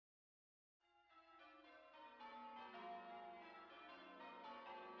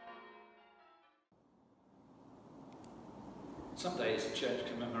Some days the church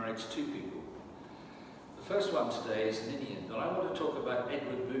commemorates two people. The first one today is Ninian, but I want to talk about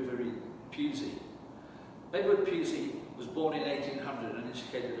Edward Bouverie Pusey. Edward Pusey was born in 1800 and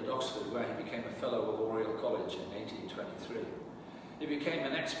educated at Oxford, where he became a Fellow of Oriel College in 1823. He became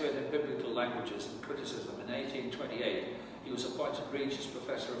an expert in biblical languages and criticism. In 1828, he was appointed Regius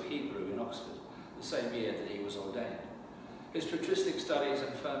Professor of Hebrew in Oxford, the same year that he was ordained. His patristic studies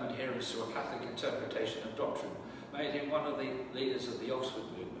and firm adherence to a Catholic interpretation of doctrine made him one of the leaders of the Oxford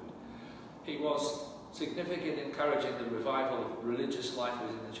movement. He was significant in encouraging the revival of religious life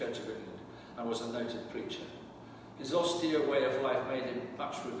within the Church of England and was a noted preacher. His austere way of life made him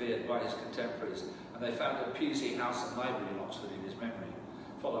much revered by his contemporaries, and they founded Pusey House and Library in Oxford in his memory,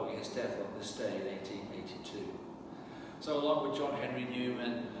 following his death on this day in 1882. So along with John Henry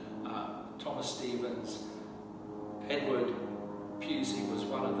Newman, Thomas Stevens, Edward Pusey was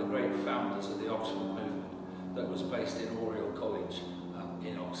one of the great founders of the Oxford movement that was based in Oriel College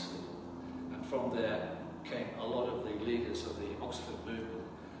in Oxford. And from there came a lot of the leaders of the Oxford movement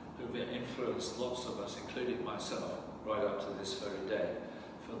who've influenced lots of us, including myself, right up to this very day,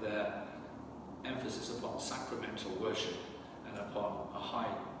 for their emphasis upon sacramental worship and upon a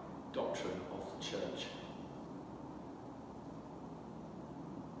high doctrine of the Church.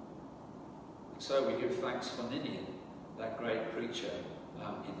 So we give thanks for Ninian, that great preacher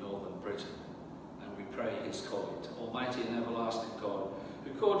in northern Britain, and we pray his calling to Almighty and everlasting God,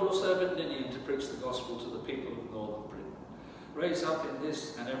 who called your servant Ninian to preach the gospel to the people of northern Britain. Raise up in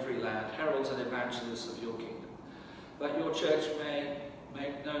this and every land heralds and evangelists of your kingdom, that your church may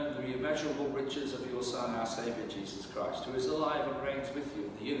make known the immeasurable riches of your Son, our Saviour, Jesus Christ, who is alive and reigns with you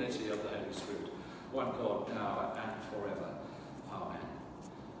in the unity of the Holy Spirit, one God, now and forever. Amen.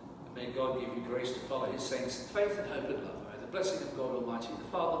 And may God give you grace to follow his saints in faith and hope and love. May the blessing of God Almighty,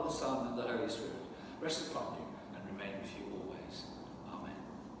 the Father, the Son, and the Holy Spirit rest upon you and remain with you all.